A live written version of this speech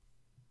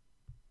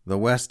The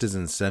West is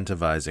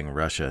incentivizing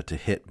Russia to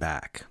hit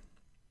back.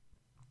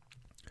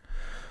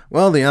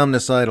 Well, the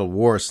omnicidal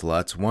war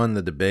sluts won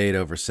the debate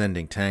over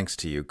sending tanks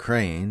to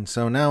Ukraine,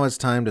 so now it's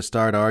time to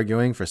start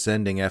arguing for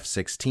sending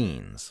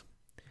F-16s.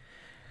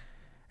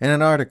 In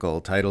an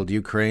article titled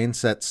 "Ukraine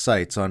Sets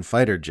Sights on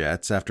Fighter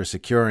Jets After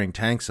Securing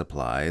Tank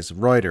Supplies,"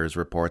 Reuters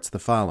reports the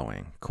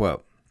following,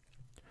 quote,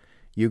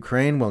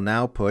 Ukraine will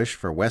now push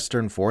for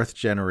Western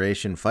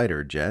fourth-generation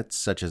fighter jets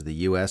such as the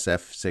U.S.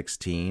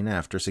 F-16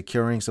 after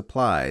securing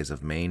supplies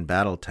of main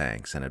battle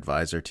tanks, an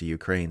advisor to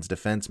Ukraine's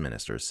defense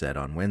minister said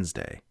on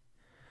Wednesday.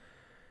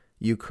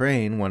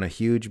 Ukraine won a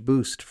huge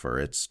boost for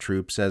its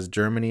troops as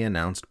Germany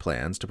announced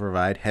plans to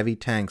provide heavy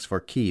tanks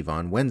for Kyiv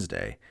on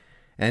Wednesday,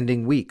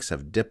 ending weeks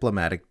of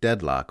diplomatic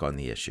deadlock on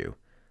the issue.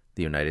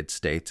 The United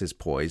States is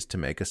poised to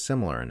make a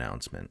similar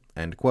announcement,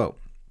 end quote.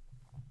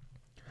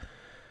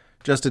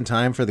 Just in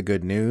time for the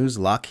good news,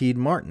 Lockheed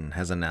Martin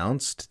has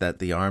announced that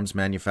the arms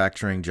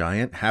manufacturing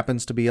giant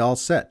happens to be all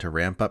set to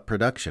ramp up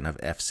production of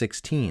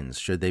F-16s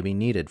should they be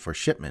needed for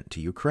shipment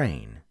to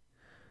Ukraine.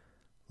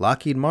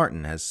 Lockheed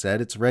Martin has said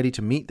it's ready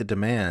to meet the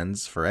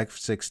demands for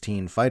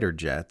F-16 fighter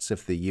jets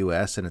if the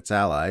U.S. and its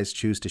allies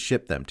choose to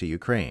ship them to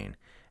Ukraine,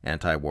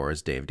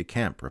 Anti-War's Dave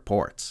DeCamp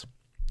reports.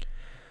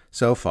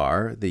 So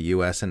far, the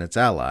U.S. and its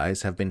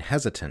allies have been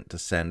hesitant to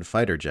send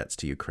fighter jets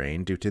to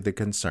Ukraine due to the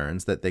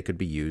concerns that they could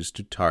be used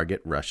to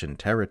target Russian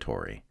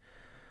territory.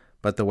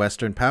 But the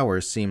Western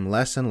powers seem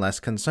less and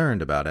less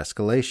concerned about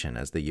escalation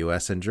as the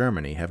U.S. and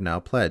Germany have now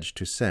pledged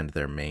to send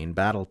their main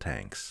battle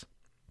tanks.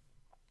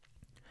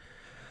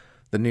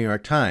 The New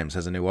York Times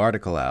has a new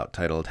article out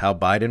titled "How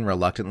Biden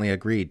Reluctantly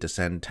Agreed to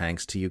Send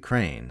Tanks to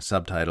Ukraine,"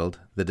 subtitled,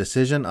 "The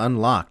Decision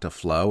Unlocked a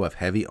Flow of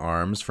Heavy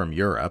Arms from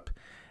Europe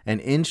and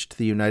inched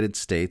the United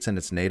States and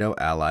its NATO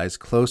allies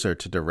closer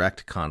to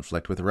direct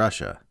conflict with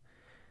Russia."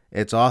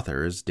 Its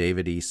authors,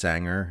 David E.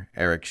 Sanger,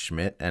 Eric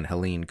Schmidt, and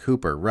Helene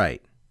Cooper,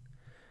 write,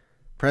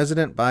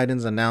 President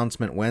Biden's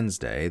announcement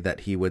Wednesday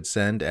that he would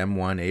send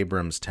M1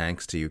 Abrams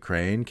tanks to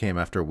Ukraine came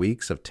after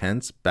weeks of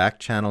tense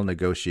back-channel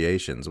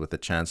negotiations with the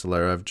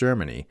Chancellor of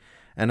Germany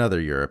and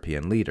other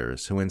European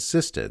leaders who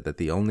insisted that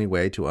the only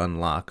way to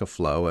unlock a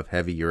flow of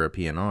heavy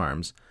European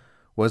arms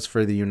was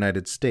for the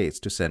United States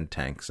to send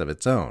tanks of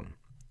its own.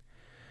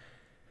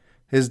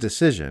 His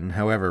decision,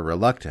 however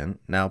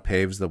reluctant, now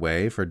paves the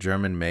way for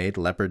German-made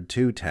Leopard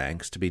 2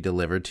 tanks to be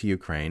delivered to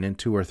Ukraine in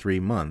 2 or 3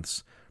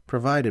 months,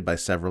 provided by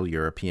several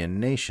European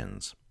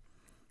nations.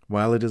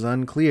 While it is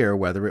unclear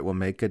whether it will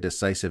make a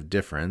decisive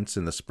difference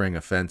in the spring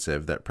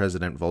offensive that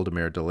President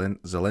Volodymyr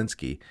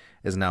Zelensky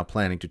is now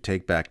planning to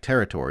take back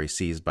territory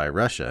seized by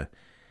Russia,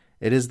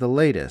 it is the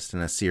latest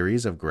in a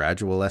series of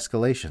gradual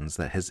escalations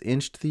that has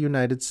inched the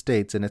United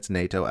States and its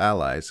NATO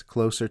allies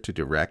closer to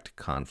direct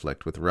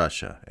conflict with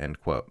Russia, end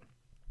quote.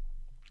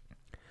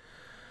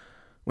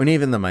 When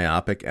even the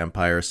myopic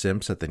empire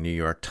simps at the New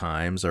York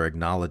Times are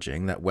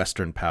acknowledging that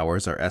Western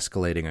powers are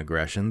escalating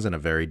aggressions in a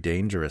very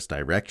dangerous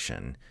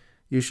direction,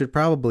 you should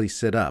probably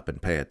sit up and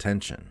pay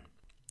attention.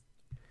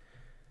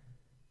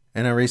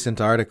 In a recent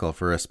article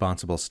for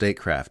Responsible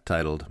Statecraft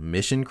titled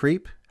 "Mission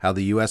Creep? How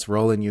the U.S.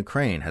 Role in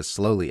Ukraine Has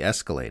Slowly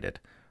Escalated,"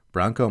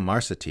 Branko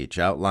Marcetic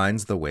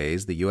outlines the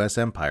ways the U.S.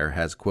 empire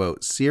has,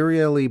 quote,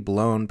 serially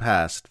blown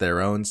past their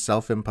own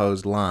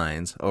self-imposed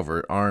lines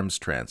over arms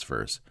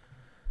transfers,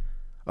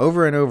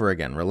 over and over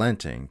again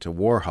relenting to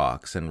war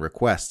hawks and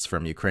requests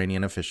from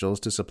Ukrainian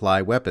officials to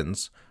supply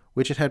weapons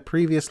which it had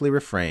previously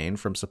refrained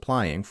from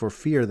supplying for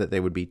fear that they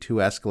would be too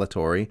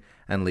escalatory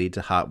and lead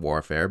to hot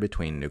warfare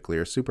between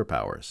nuclear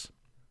superpowers.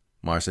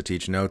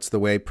 Marcetic notes the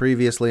way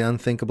previously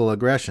unthinkable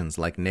aggressions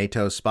like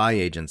NATO spy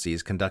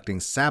agencies conducting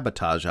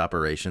sabotage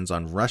operations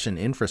on Russian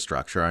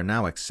infrastructure are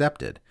now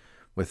accepted,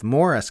 with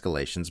more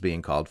escalations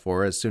being called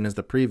for as soon as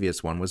the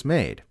previous one was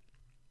made.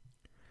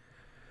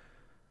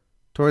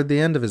 Toward the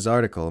end of his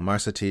article,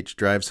 Marcetic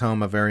drives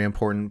home a very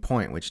important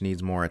point which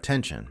needs more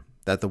attention,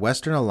 that the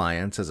Western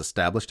alliance has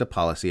established a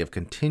policy of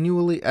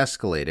continually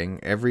escalating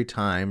every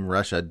time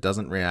Russia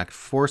doesn't react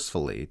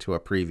forcefully to a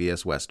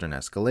previous Western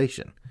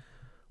escalation,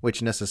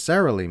 which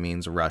necessarily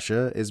means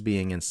Russia is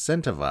being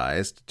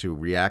incentivized to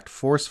react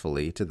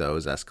forcefully to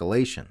those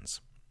escalations.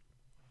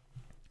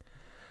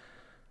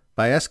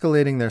 By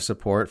escalating their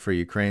support for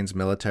Ukraine's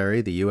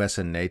military, the U.S.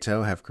 and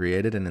NATO have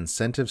created an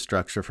incentive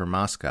structure for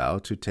Moscow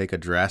to take a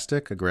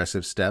drastic,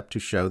 aggressive step to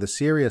show the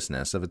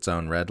seriousness of its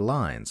own red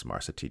lines,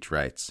 Marcetic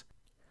writes.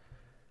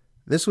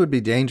 This would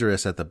be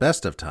dangerous at the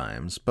best of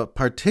times, but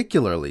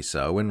particularly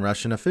so when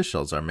Russian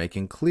officials are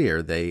making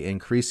clear they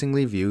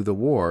increasingly view the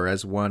war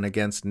as one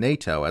against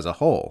NATO as a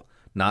whole,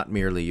 not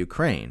merely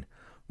Ukraine,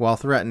 while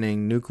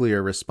threatening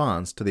nuclear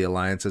response to the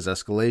alliance's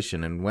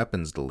escalation in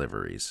weapons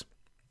deliveries.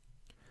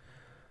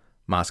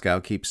 Moscow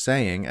keeps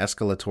saying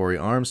escalatory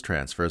arms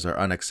transfers are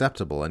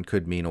unacceptable and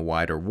could mean a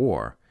wider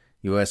war.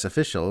 U.S.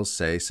 officials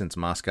say since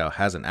Moscow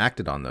hasn't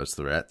acted on those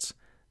threats,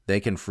 they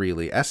can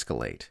freely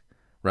escalate.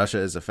 Russia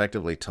is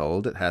effectively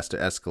told it has to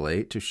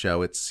escalate to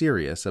show it's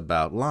serious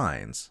about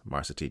lines,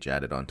 Marcetic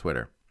added on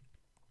Twitter.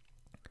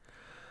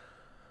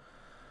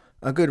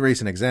 A good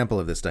recent example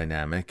of this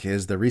dynamic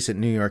is the recent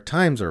New York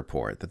Times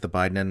report that the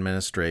Biden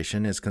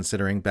administration is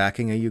considering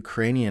backing a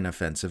Ukrainian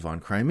offensive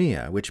on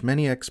Crimea, which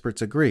many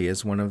experts agree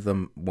is one of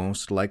the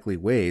most likely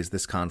ways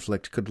this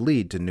conflict could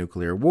lead to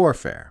nuclear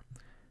warfare.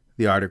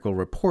 The article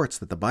reports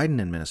that the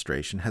Biden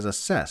administration has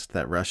assessed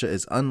that Russia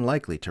is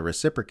unlikely to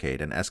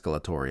reciprocate an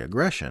escalatory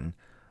aggression,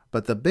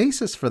 but the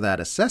basis for that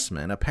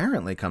assessment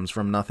apparently comes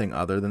from nothing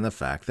other than the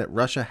fact that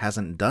Russia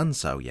hasn't done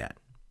so yet.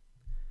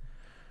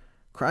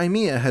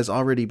 Crimea has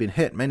already been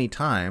hit many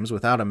times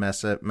without a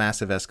massive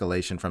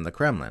escalation from the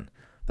Kremlin.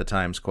 The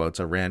Times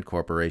quotes a Rand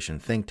Corporation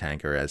think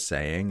tanker as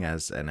saying,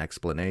 as an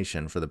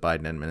explanation for the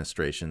Biden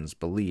administration's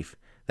belief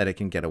that it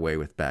can get away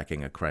with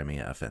backing a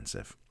Crimea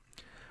offensive.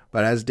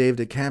 But as Dave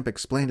DeCamp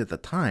explained at the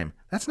time,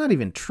 that's not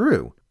even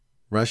true.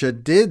 Russia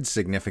did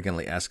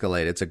significantly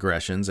escalate its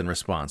aggressions in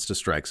response to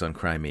strikes on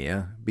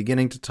Crimea,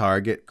 beginning to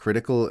target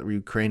critical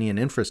Ukrainian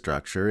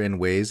infrastructure in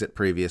ways it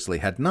previously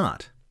had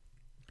not.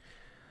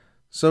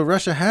 So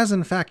Russia has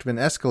in fact been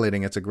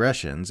escalating its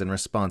aggressions in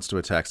response to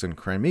attacks on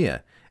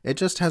Crimea. It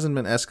just hasn't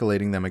been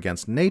escalating them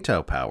against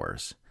NATO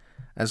powers.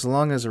 As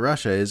long as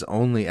Russia is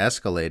only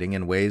escalating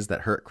in ways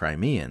that hurt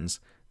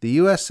Crimeans, the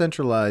U.S.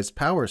 centralized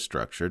power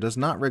structure does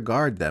not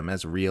regard them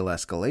as real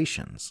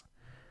escalations.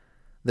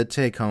 The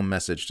take-home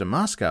message to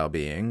Moscow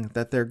being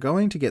that they're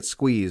going to get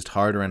squeezed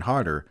harder and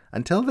harder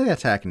until they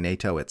attack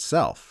NATO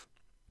itself.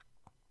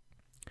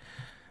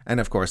 And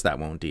of course that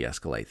won't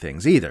de-escalate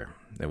things either.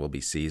 It will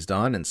be seized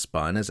on and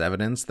spun as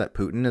evidence that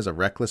Putin is a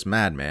reckless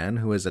madman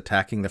who is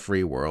attacking the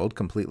free world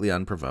completely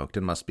unprovoked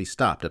and must be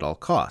stopped at all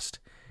cost,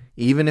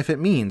 even if it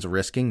means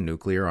risking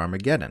nuclear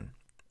Armageddon.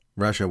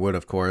 Russia would,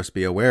 of course,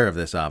 be aware of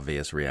this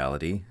obvious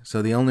reality,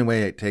 so the only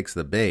way it takes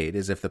the bait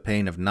is if the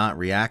pain of not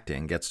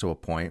reacting gets to a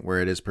point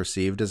where it is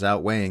perceived as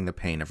outweighing the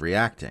pain of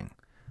reacting.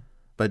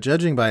 But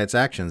judging by its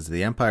actions,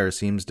 the empire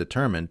seems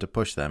determined to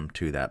push them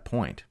to that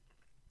point.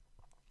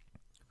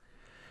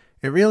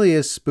 It really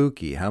is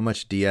spooky how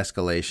much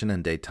de-escalation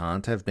and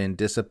détente have been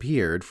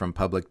disappeared from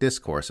public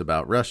discourse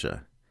about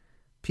Russia.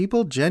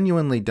 People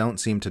genuinely don't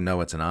seem to know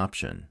it's an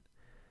option.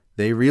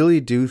 They really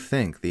do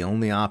think the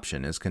only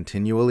option is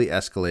continually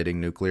escalating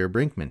nuclear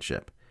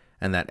brinkmanship,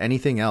 and that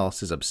anything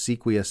else is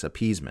obsequious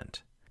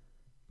appeasement.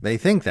 They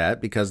think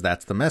that because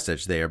that's the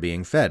message they are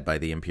being fed by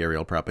the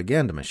imperial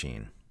propaganda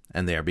machine,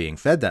 and they are being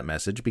fed that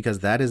message because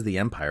that is the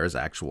empire's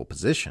actual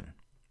position.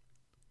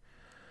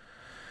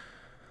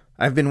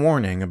 I've been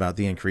warning about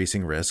the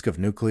increasing risk of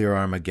nuclear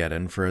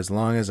Armageddon for as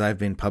long as I've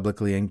been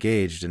publicly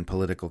engaged in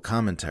political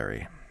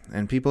commentary,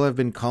 and people have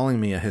been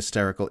calling me a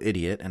hysterical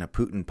idiot and a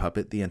Putin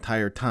puppet the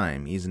entire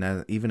time,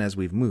 even as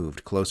we've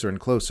moved closer and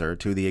closer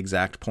to the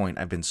exact point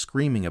I've been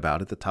screaming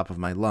about at the top of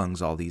my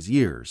lungs all these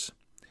years.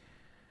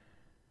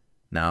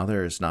 Now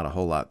there's not a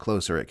whole lot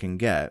closer it can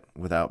get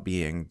without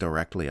being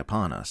directly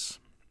upon us.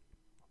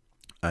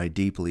 I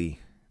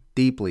deeply,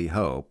 deeply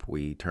hope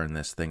we turn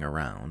this thing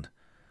around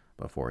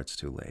before it's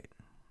too late.